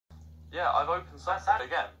Yeah, I've opened something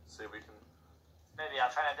again. See if we can... Maybe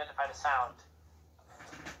I'll try and identify the sound.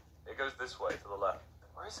 It goes this way to the left.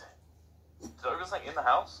 Where is it? Did I open something in the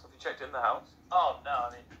house? Have you checked in the house? Oh, no,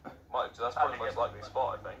 I mean... That's probably the most likely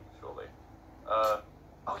spot, I think, surely.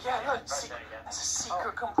 Oh yeah, no, there's a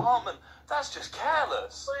secret compartment. That's just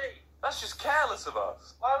careless. Wait. That's just careless of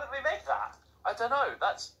us. Why would we make that? I don't know.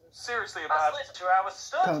 That's seriously a bad... That's 2 hours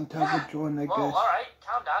stood. Can't take a join, I guess. Well, alright,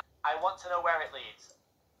 calm down. I want to know where it leads.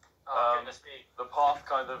 Oh, goodness me. The path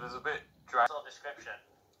kind of is a bit dragged. Description.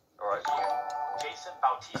 Alright. Jason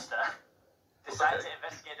Bautista decided to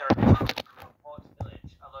investigate the remains of Port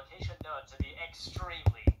Village, a location known to be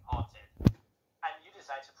extremely haunted. And you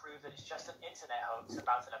decide to prove that it's just an internet hoax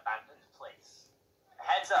about an abandoned place.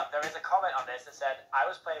 Heads up, there is a comment on this that said, I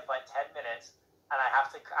was playing for like 10 minutes, and I had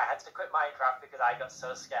to quit Minecraft because I got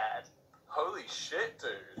so scared. Holy shit,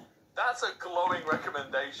 dude. That's a glowing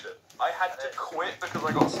recommendation. I had to quit because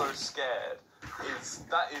I got so scared.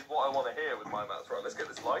 That is what I want to hear with my maps. Right, let's get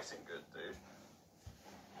this lighting good, dude.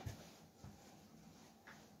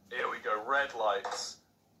 Here we go, red lights.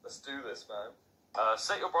 Let's do this, man.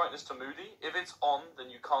 Set your brightness to moody. If it's on, then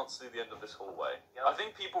you can't see the end of this hallway. Yep. I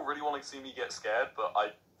think people really want to see me get scared, but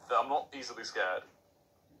I'm not easily scared.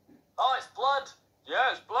 Oh, it's blood!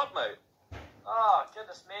 Yeah, it's blood, mate. Oh,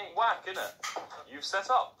 goodness me. Whack, innit? You've set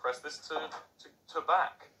up. Press this to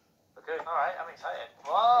back. Okay. Alright, I'm excited.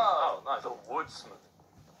 Whoa! Oh, nice. A woodsman.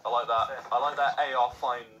 I like that. I like that AR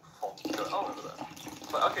fine font going on over there.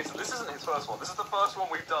 But, okay, so this isn't his first one. This is the first one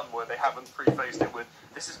we've done where they haven't prefaced it with,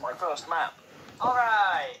 this is my first map.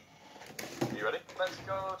 Alright! You ready? Let's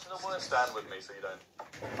go to the woods. Stand with me so you don't...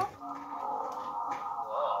 Whoa.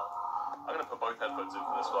 I'm going to put both headphones in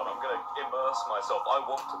for this one. I'm going to immerse myself. I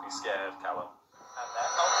want to be scared, Callum. And then...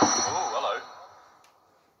 Oh, hello.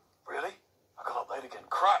 Really? I got up late again.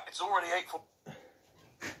 Crap, it's already 8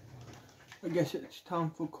 I guess it's time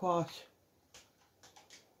for class.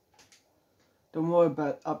 Don't worry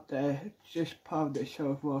about up there, it's just part of the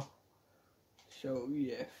server. So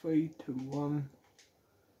yeah, 3, 2, 1,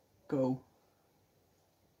 go.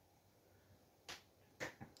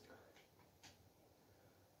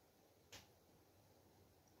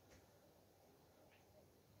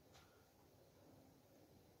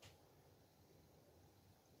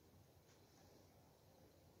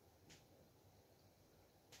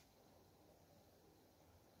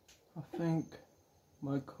 I think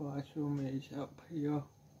my classroom is up here.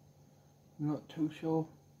 I'm not too sure.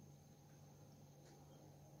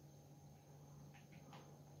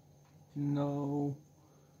 No.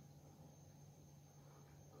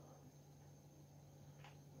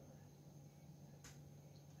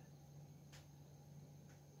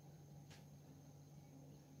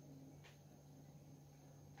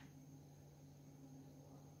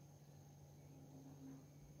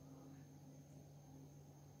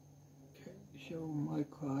 Okay, so my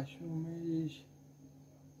classroom is,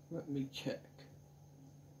 let me check.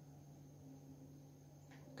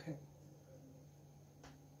 Okay.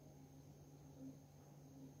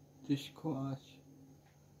 This class.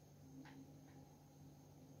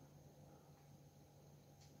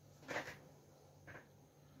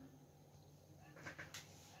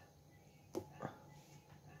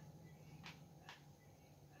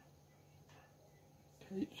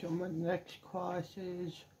 Okay, so my next class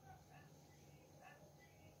is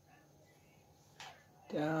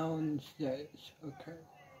downstairs. Okay.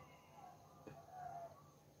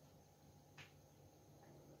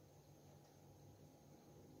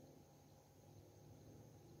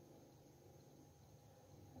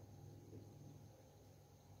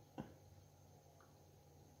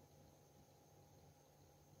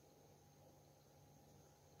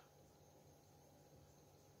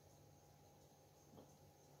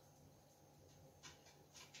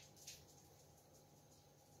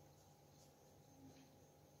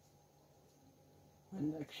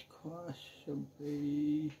 My next class should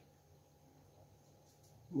be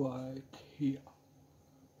right here.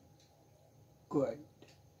 Great.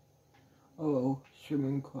 Oh,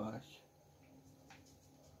 swimming class.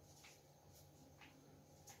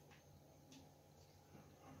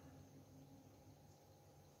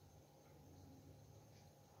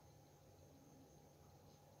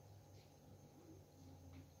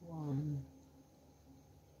 One.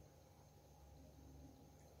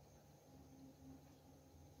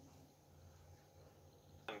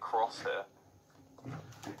 Cross here.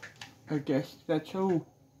 I guess that's all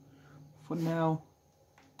for now.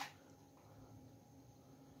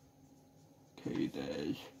 Okay,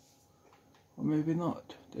 there's, or maybe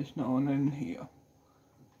not, there's no one in here.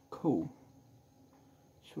 Cool.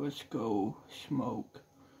 So let's go smoke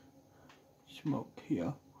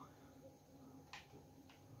here.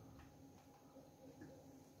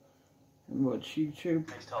 and watch YouTube.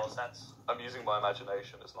 Makes total sense. I'm using my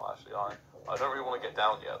imagination, it's not actually I. I don't really want to get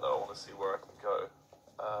down yet though, I want to see where I can go.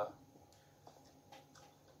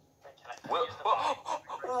 What?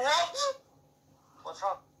 What's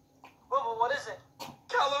wrong? What is it?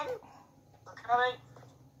 Callum! I'm coming.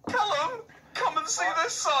 Callum! Come and see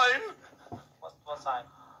this sign! What sign?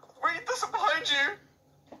 Read this behind you!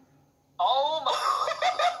 Oh my...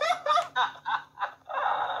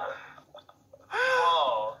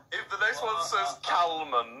 Whoa. If the next one says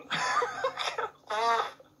Calman...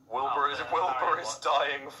 Wilbur is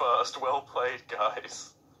dying first. Well played,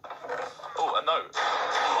 guys. Oh, a note.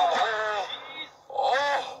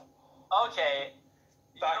 Oh! Okay.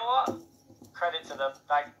 You know what? Credit to them.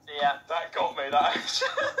 That got me, that actually.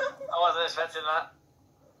 I wasn't expecting that.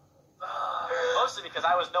 Mostly because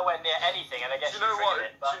I was nowhere near anything, and I guess Do you know what?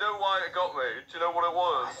 it. Do you know why it got me? Do you know what it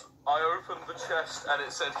was? I opened the chest and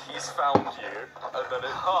it said, "He's found you," and then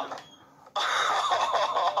it.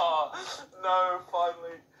 No,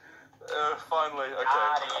 finally. Finally.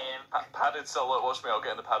 Okay. Padded cell. Look, watch me. I'll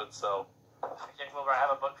get in the padded cell. Okay, Wilbur, I have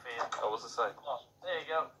a book for you. Oh, what's it say? Oh, there you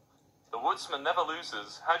go. The woodsman never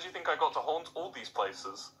loses. How do you think I got to haunt all these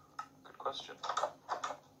places? Good question.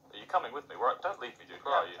 Are you coming with me? Don't leave me, dude.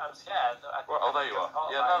 Where are you? I'm scared. Oh, there you are.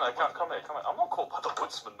 Yeah, no, come here. I'm not caught by the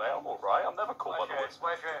woodsman, mate. I'm alright. I'm never caught by the woodsman.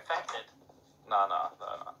 What if you're infected? No.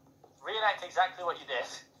 Reenact exactly what you did.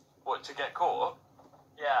 What, to get caught?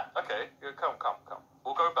 Yeah. Okay, come.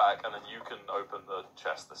 We'll go back and then you can open the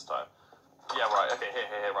chest this time. Yeah, right, okay,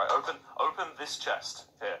 here, right. Open this chest.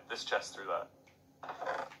 Here, this chest through there.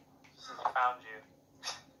 He found you.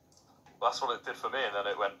 That's what it did for me, and then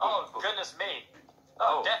it went... Oh, boom. goodness me.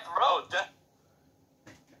 Oh, death row. Oh, death...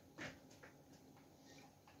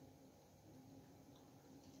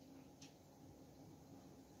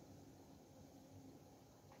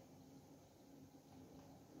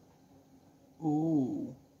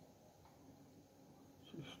 Ooh.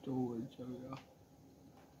 It's a storage area.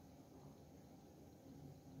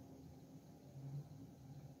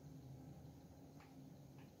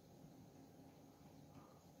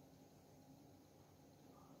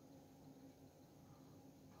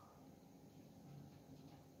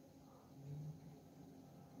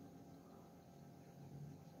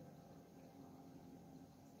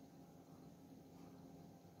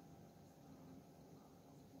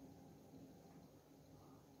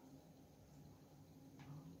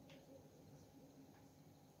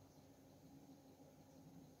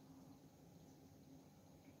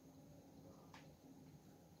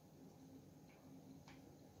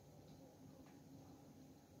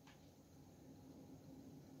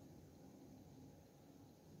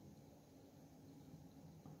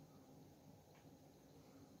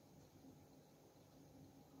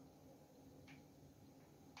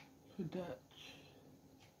 So that's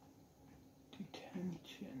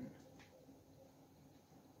detention.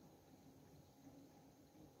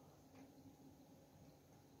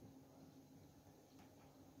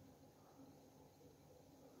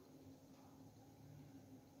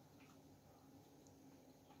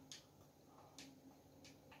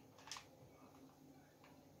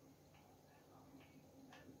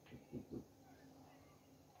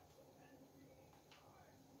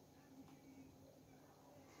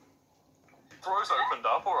 Throws opened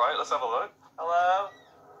up, alright, let's have a look. Hello?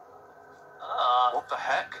 What the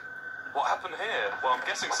heck? What happened here? Well, I'm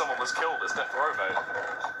guessing someone was killed. It's death row, mate.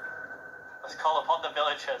 Let's call upon the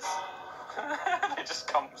villagers. They just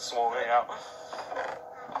come swarming out.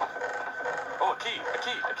 Oh, a key,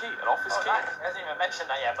 an office key. Nice. He hasn't even mentioned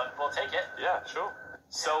that yet, but we'll take it. Yeah, sure.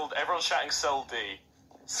 Everyone's shouting cell D.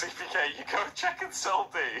 CPK, you go check in cell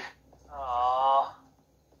D. Aww.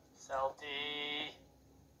 Cell D.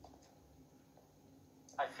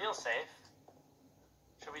 I feel safe.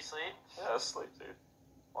 Should we sleep? Yeah, let's sleep, dude.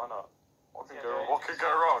 Why not? What could Yeah, go dude.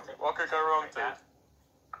 wrong? What could go wrong, Yeah. dude?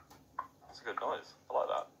 It's a good noise. I like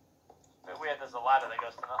that. A bit weird, there's a ladder that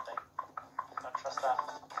goes to nothing. Don't trust that.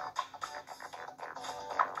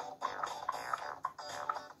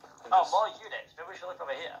 Oh, more units. Maybe we should look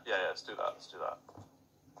over here. Yeah, let's do that.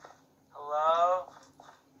 Hello?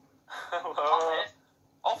 Hello.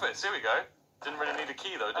 Office, here we go. Didn't really need a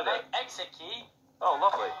key though, did it? Exit key? Oh,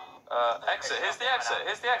 lovely. Exit. Here's the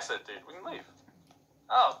exit, dude. We can leave.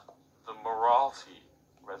 Oh. The Marathi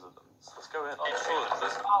residence. Let's go in.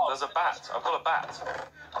 There's a bat. I've got a bat.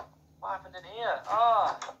 What happened in here?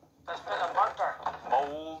 Oh, there's been a murder.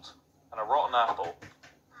 Mold and a rotten apple.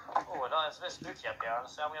 Oh, no, it's a bit spooky up here,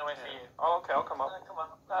 honestly. I'm going to wait for you. Oh, okay, I'll come up. Come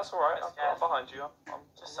on. That's alright. I'm behind you.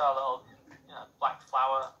 Just saw a little, black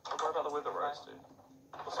flower. Don't worry about the wither rose, dude.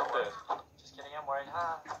 What's up there? Just kidding, I'm worried.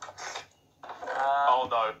 Oh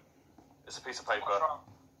no. It's a piece of paper. What's wrong?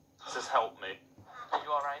 It says help me. Are you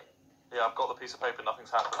alright? Yeah, I've got the piece of paper, nothing's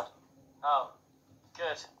happened. Oh,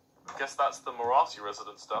 good. Guess that's the Marathi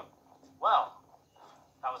residence done. Well,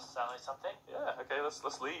 that was certainly something. Yeah, okay, let's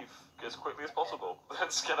leave as quickly as possible.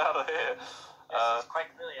 Let's get out of here. This is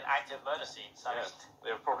quite clearly an active murder scene, so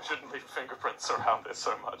Yeah, probably shouldn't leave fingerprints around it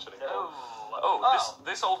so much anymore. No. Oh,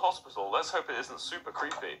 this old hospital. Let's hope it isn't super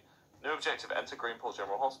creepy. New objective, enter Greenpool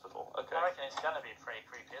General Hospital. Okay. I reckon it's gonna be pretty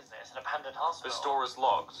creepy, isn't it? It's an abandoned hospital. This door is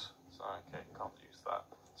locked. So, okay, can't use that.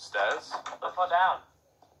 Stairs? Up or down?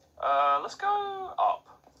 Let's go up.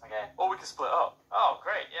 Okay. Or we can split up. Oh,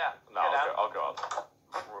 great, yeah. No, I'll go up.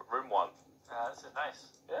 Room 1. This is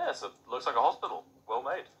nice. Yeah, looks like a hospital. Well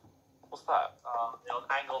made. What's that? The old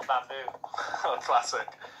angled bamboo. Classic.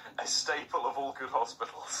 A staple of all good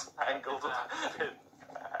hospitals. Angled.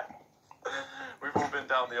 We've all been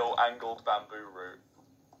down the old angled bamboo route.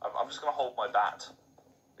 I'm just going to hold my bat.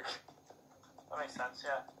 That makes sense,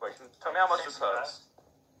 yeah. Wait, tell me how much this hurts.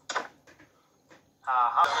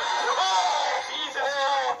 Oh, Jesus!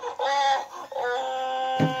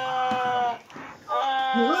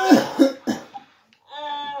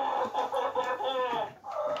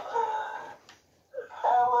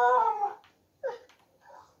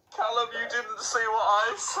 Callum, you didn't see what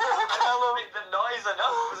I saw, Callum. The noise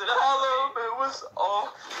enough was enough. Callum, it was...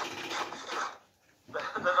 Oh. The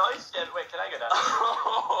noise? Yeah, wait, can I go down?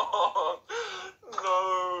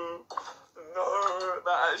 No,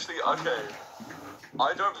 that actually... Okay.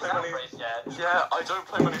 I don't play many... Yeah, I don't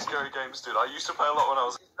play many scary games, dude. I used to play a lot when I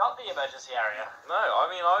was... It's not the emergency area. No, I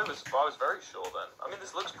mean, I was very sure then. I mean,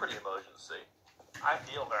 this looks pretty emergency. I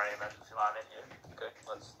feel very emergency while I'm in here. Okay,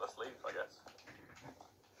 let's leave, I guess.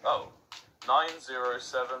 Oh,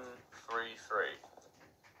 90733. 3,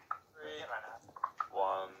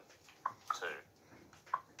 1, 2.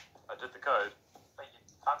 I did the code. Wait, you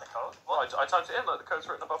found the code? Well, I typed it in, like the code's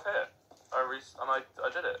written above here. I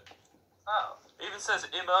did it. Oh. It even says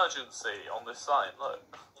emergency on this sign, look.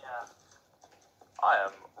 Yeah. I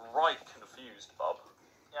am right confused, bub.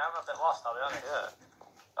 Yeah, I'm a bit lost, I'll be honest. Yeah.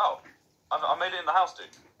 Oh, I made it in the house,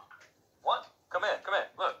 dude. What? Come here,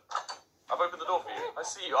 look. I've opened the door for you. I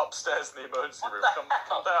see you upstairs in the emergency room.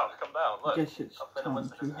 Come down, look. I guess it's time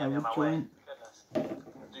to have a joint.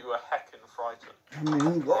 You were heckin' frightened. I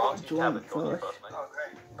mean, what a Marty joint Cabot got you first. first, mate. Oh,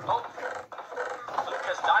 great. Oh.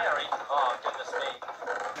 Lucas' diary. Oh, goodness me.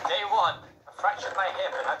 Day 1. I fractured my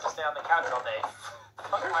hip and had to stay on the couch all day.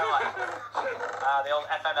 Fuck my life. The old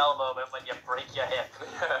FML moment when you break your hip.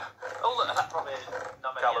 Yeah. Oh, look. That's probably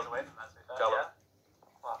not many years away from that, to be fair. Callum. Yeah?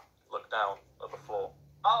 What? Look down at the floor.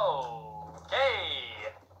 Oh,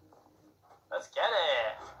 okay. Let's get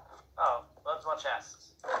it. Oh, loads more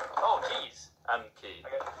chests. Oh, keys. And key.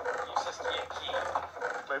 Okay. Useless key and key.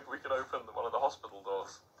 Maybe we can open one of the hospital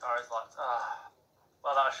doors. Door is locked.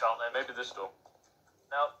 Well, that was short-lived. Maybe this door.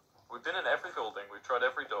 Nope. We've been in every building. We've tried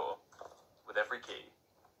every door. With every key.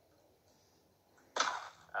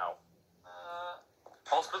 Ow.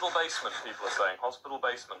 Hospital basement, people are saying. Hospital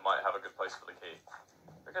basement might have a good place for the key.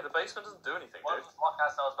 Okay, the basement doesn't do anything, Why dude. don't we lock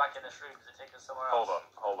ourselves back in this room? Does it take us somewhere else?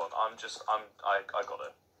 Hold on. I got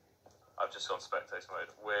it. I've just gone spectator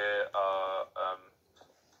mode.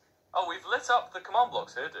 Oh, we've lit up the command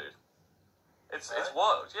blocks here, dude. It's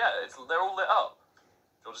worked. Yeah, they're all lit up.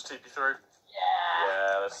 Do you want to just TP through? Yeah.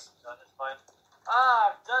 Yeah, let's... That's fine.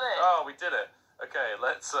 I've done it. Oh, we did it. Okay,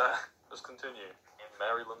 let's continue.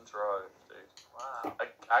 Maryland Drive, dude. Wow.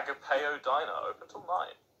 Agapeo Diner, open till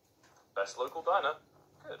 9. Best local diner.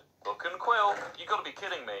 Good. Book and Quill, you gotta be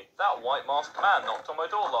kidding me. That white masked man knocked on my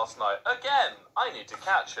door last night. Again! I need to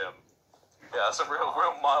catch him. Yeah, that's a real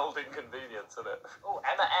mild inconvenience, isn't it? Oh,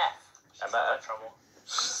 Emma F. She's Emma not in F. trouble.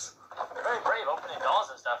 Very brave opening doors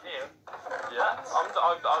and stuff, you. Yeah,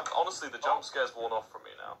 I'm honestly, the jump scare's worn off from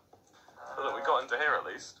me now. But look, we got into here at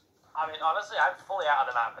least. I mean, honestly, I'm fully out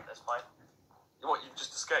of the map at this point. What, you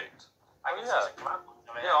just escaped? I can see the command block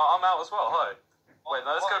coming Yeah, I'm out as well, hi. Wait,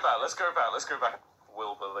 no, let's go back. What? Let's go back.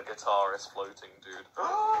 Wilbur, the guitar is floating, dude.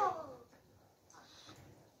 I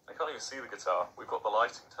can't even see the guitar. We've got the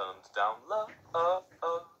lighting turned down low. Oh,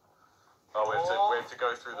 we have to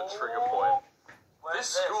go through the trigger point.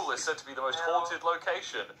 This school is said to be the most haunted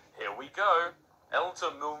location. Here we go.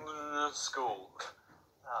 Elton Milner School.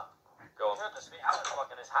 Oh. Go on. Goodness me, how much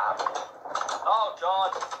fucking is happening? Oh,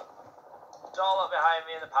 God. Door locked behind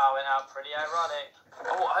me and the power went out. Pretty ironic.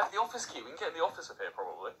 Oh, I have the office key. We can get in the office up here,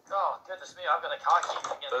 probably. Oh, goodness me, I've got a car key.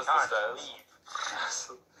 We can get in There's the car the and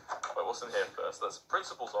stairs. leave. Wait, what's in here first? That's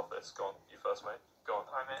principal's office. Go on, you first, mate. Go on.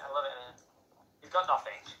 Alright, mate, I love it in here. He's got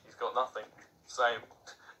nothing. He's got nothing. Same.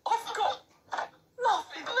 I've got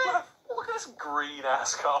nothing left. Look at this green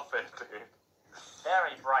ass carpet, dude?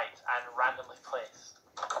 Very bright and randomly placed.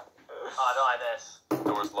 Oh, I don't like this.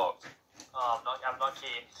 Door is locked. Oh, I'm not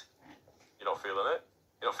keen. You're not feeling it?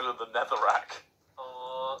 You're not feeling the netherrack?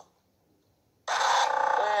 Oh.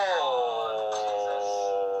 Oh,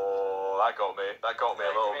 that got me. That got me a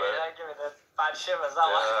little bit. That gave me the bad shivers. That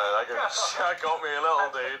one. That got me a little,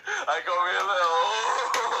 dude. That got me a little.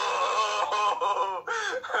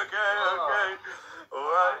 Okay.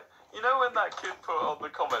 Alright. You know when that kid put on the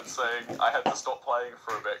comments saying I had to stop playing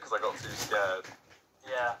for a bit because I got too scared?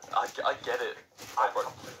 Yeah. I get it. I'm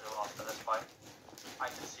completely lost at this point. I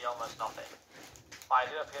can see almost nothing. But I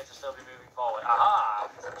do appear to still be moving forward. Aha!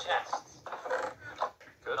 Some chests.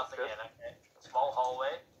 Good. Nothing in, okay. Small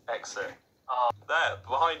hallway. Exit. Oh. There,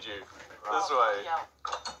 behind you. This way. Yeah.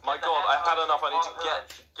 My God, I've had enough. I need to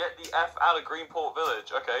get the F out of Greenport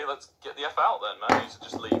Village. Okay, let's get the F out then, man. We need to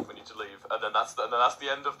just leave. We need to leave, and then that's the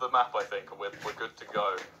end of the map, I think. We're good to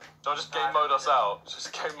go. Don't just game mode us out.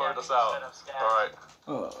 Just game mode us out. All right.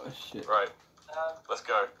 Oh shit. Right. Let's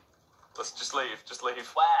go. Let's just leave. Just leave.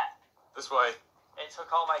 Where? This way. It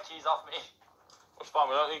took all my keys off me. It's fine.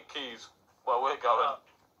 We don't need keys. Well, we're going.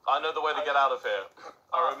 I know the way to get out of here.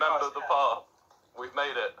 I remember the path. We've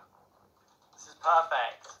made it. This is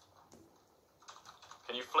perfect.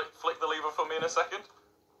 Can you flick the lever for me in a second?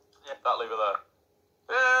 Yeah. That lever there.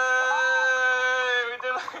 Yay! We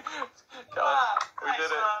did it! Callum, we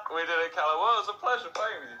did it. We did it, Callum. Well, it was a pleasure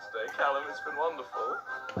playing with you today, Callum. It's been wonderful.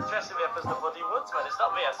 Dressing me up as the bloody woodsman. It's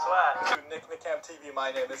not me, I swear. To Nick Nickham TV,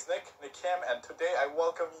 my name is Nick Nickham, and today I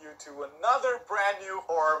welcome you to another brand new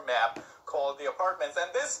horror map called The Apartments.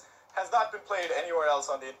 And this has not been played anywhere else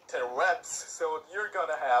on the interwebs, so you're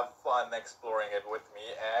gonna have fun exploring it with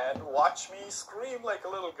me and watch me scream like a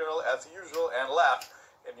little girl as usual and laugh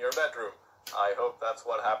in your bedroom. I hope that's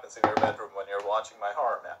what happens in your bedroom when you're watching my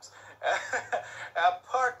horror maps.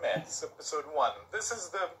 Apartments, episode 1. This is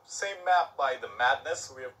the same map by The Madness.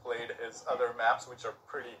 We have played his other maps, which are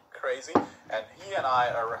pretty crazy, and he and I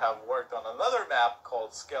have worked on another map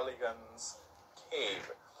called Skelligan's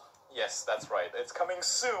Cave. Yes, that's right. It's coming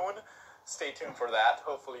soon. Stay tuned for that.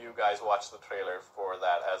 Hopefully you guys watch the trailer for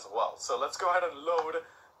that as well. So let's go ahead and load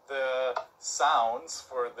the sounds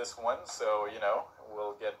for this one. So, you know,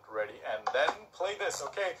 we'll get ready and then play this.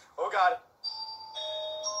 Okay. Oh, God.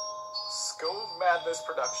 Scove Madness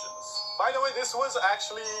Productions. By the way, this was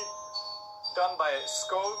actually done by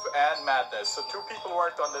Scove and Madness. So 2 people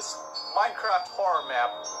worked on this Minecraft horror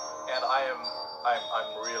map, and I'm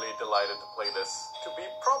really delighted to play this. To be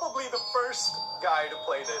probably the first guy to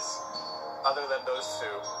play this, other than those 2.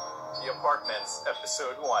 The Apartments,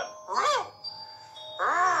 episode 1.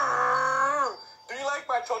 Do you like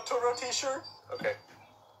my Totoro t-shirt? Okay.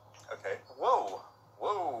 Whoa.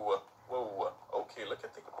 Okay, look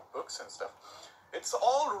at the books and stuff. It's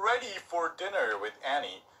all ready for dinner with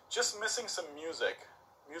Annie. Just missing some music.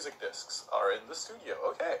 Music discs are in the studio.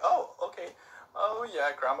 Okay. Oh, okay. Oh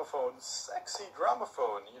yeah, gramophone, sexy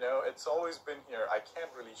gramophone, you know, it's always been here. I can't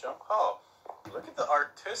really jump. Oh, look at the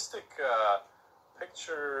artistic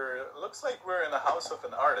picture. It looks like we're in the house of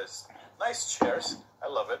an artist. Nice chairs. I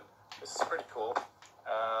love it. This is pretty cool.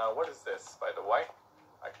 What is this, by the way?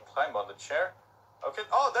 I can climb on the chair. Okay.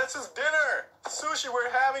 Oh, that's his dinner. Sushi.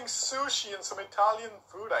 We're having sushi and some Italian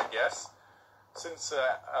food, I guess. Since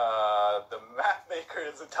the map maker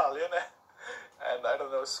is Italian. And I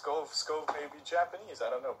don't know, Scove may be Japanese, I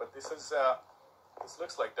don't know, but this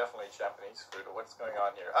looks like definitely Japanese food. What's going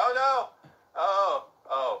on here? Oh no!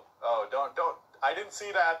 Don't, I didn't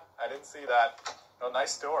see that. Oh,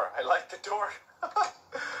 nice door. I like the door.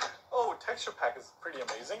 Oh, texture pack is pretty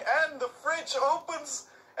amazing. And the fridge opens,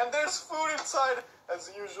 and there's food inside, as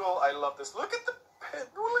usual. I love this. Look at the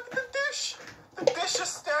dish. The dishes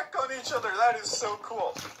stacked on each other. That is so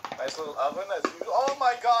cool. Nice little oven as usual. Oh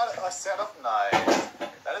my God, a set of knives.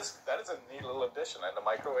 That is a neat little addition. And the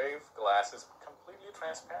microwave glass is completely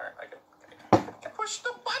transparent. I can push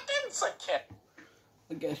the buttons. I can't.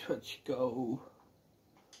 I guess let's go.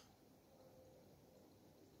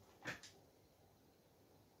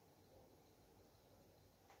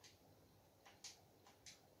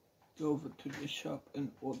 Go over to the shop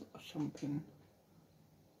and order something.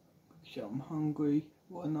 Because I'm hungry.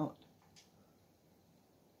 Why not?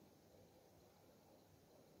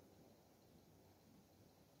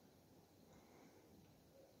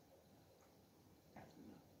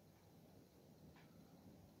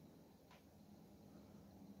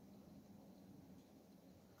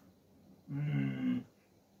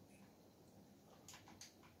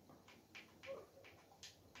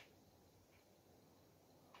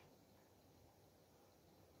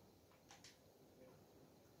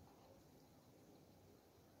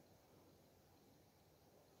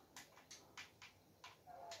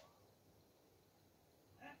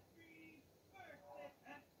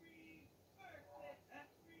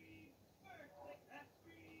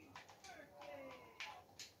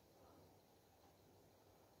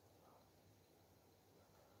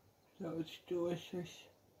 That was delicious.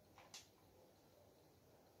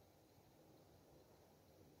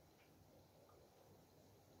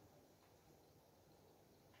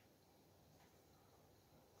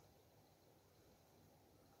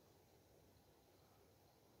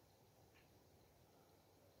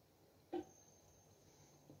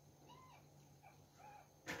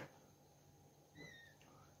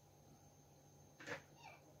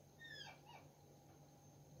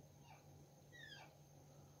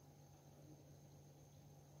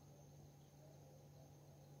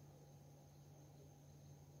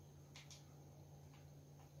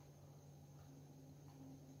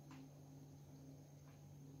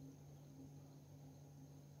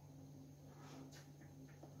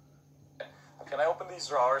 Can I open these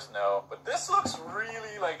drawers? No. But this looks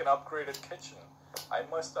really like an upgraded kitchen. I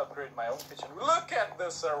must upgrade my own kitchen. Look at the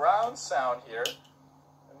surround sound here.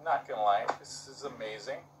 I'm not gonna lie, this is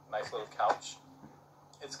amazing. Nice little couch.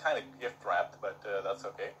 It's kind of gift wrapped, but that's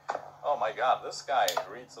okay. Oh my god, this guy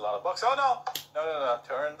reads a lot of books. Oh no! No.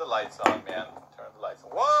 Turn the lights on, man. Turn the lights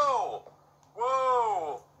on. Whoa!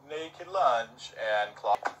 Whoa! Naked lunge and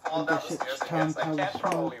clock. Fall down the stairs, I guess. I can't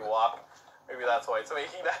probably walk. Maybe that's why it's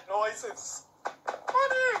making that noise. It's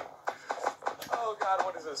funny. Oh god,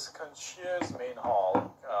 what is this? Concierge's main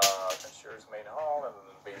hall. Concierge's main hall and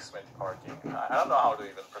then basement parking. I don't know how to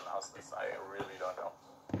even pronounce this. I really don't know.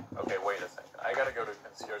 Okay, wait a second. I gotta go to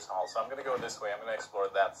Concierge's hall, so I'm gonna go this way. I'm gonna explore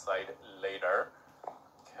that side later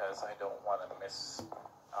because I don't want to miss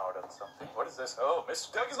out on something. What is this? Oh,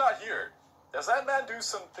 Mr. Doug is not here. Does that man do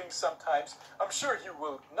some things sometimes? I'm sure he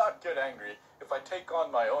will not get angry if I take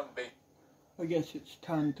on my own bait. I guess it's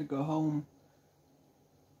time to go home.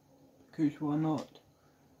 Because why not?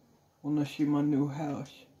 Wanna see my new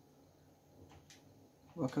house.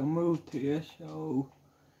 Like I moved here, so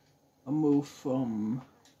I moved from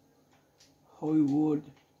Hollywood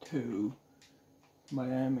to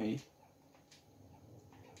Miami.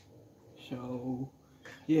 So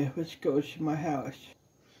yeah, let's go to my house.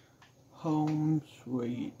 Home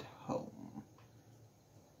sweet home.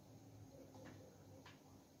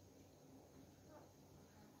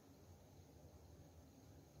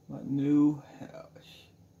 My new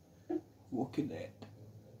house. Look at it.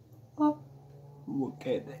 Oh, look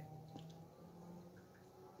at it.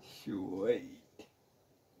 Sweet.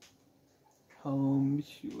 Home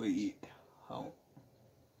sweet home.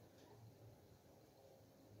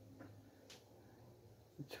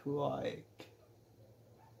 It's like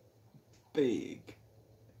big.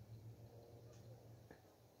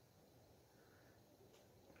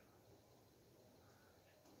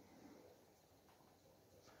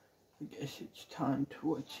 I guess it's time to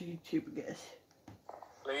watch YouTube, I guess.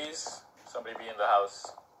 Please, somebody be in the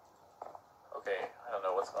house. Okay, I don't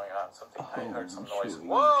know what's going on. Something, I heard some noise. Sweet.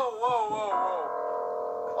 Whoa.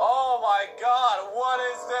 Oh my god, what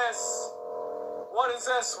is this? What is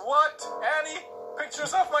this? What? Annie?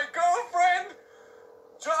 Pictures of my girlfriend?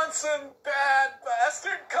 Johnson, bad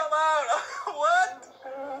bastard, come out. What?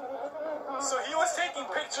 So he was taking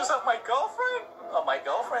pictures of my girlfriend? Oh, my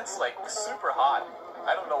girlfriend's like super hot.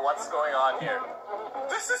 I don't know what's going on here.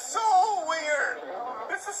 This is so weird.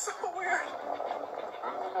 This is so weird.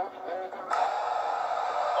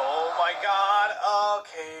 Oh my god.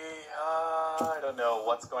 Okay. I don't know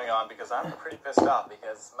what's going on because I'm pretty pissed off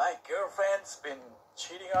because my girlfriend's been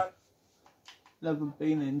cheating on. Never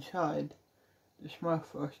been inside. It's my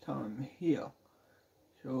first time here.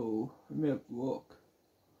 So let me have a look.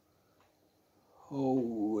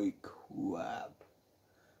 Holy crap.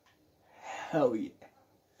 Hell yeah.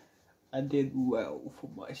 I did well for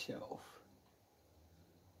myself.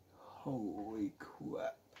 Holy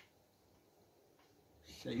crap.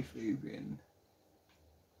 Safe haven.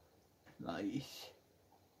 Nice.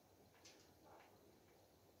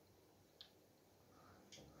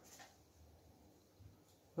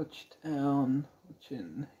 What's down? What's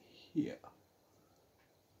in here?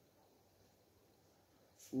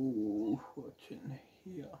 Ooh, what's in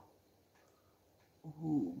here?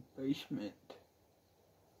 Ooh, basement.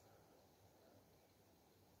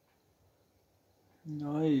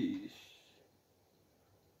 Nice.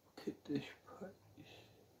 Look at this place.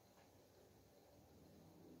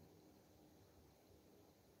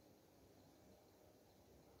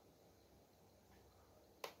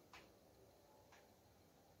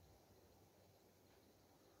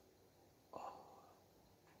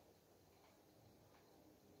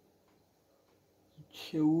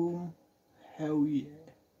 Chill room? Hell yeah.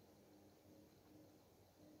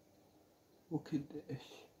 Look at this.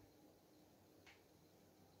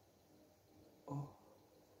 Oh.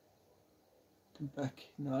 The back,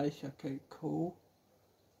 nice, okay, cool.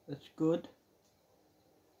 That's good.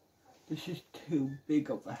 This is too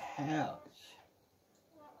big of a house.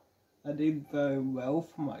 I did very well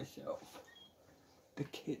for myself. The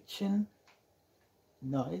kitchen,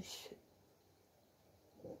 nice.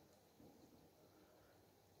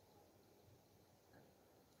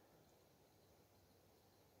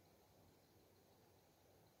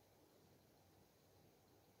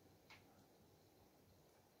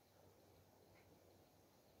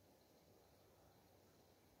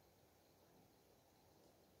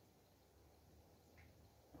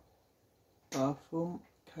 Bathroom,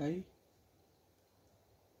 okay.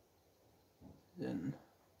 Then,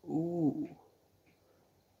 ooh,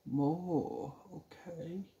 more,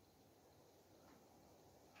 okay.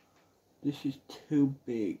 This is too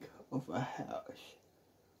big of a house.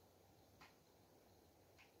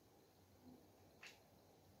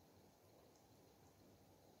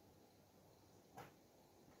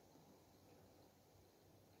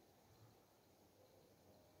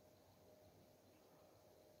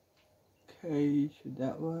 Okay, so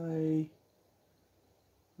that way,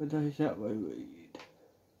 what does that way read?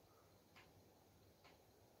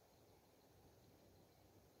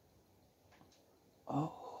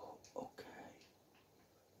 Oh, okay.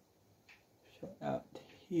 So out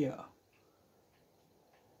here,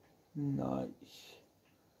 nice.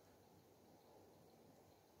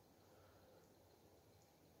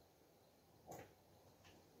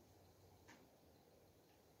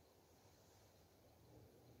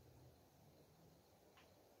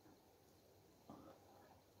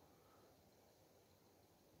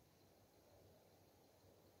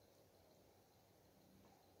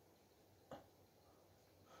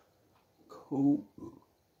 Cool.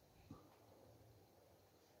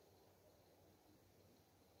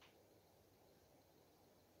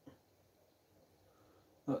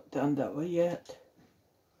 Not done that way yet.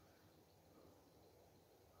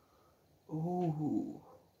 Ooh,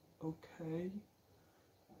 okay.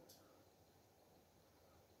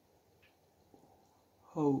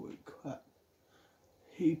 Holy crap.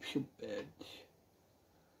 Heaps of beds.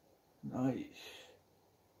 Nice.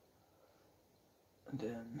 And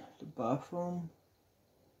then the bathroom.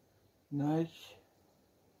 Nice.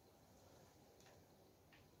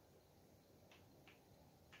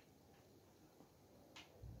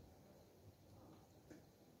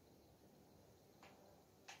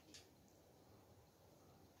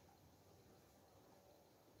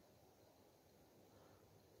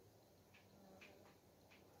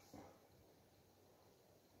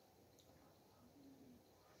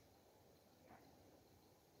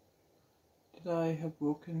 Did I have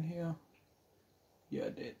walk in here? Yeah, I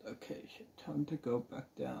did. Okay, so time to go back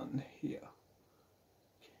down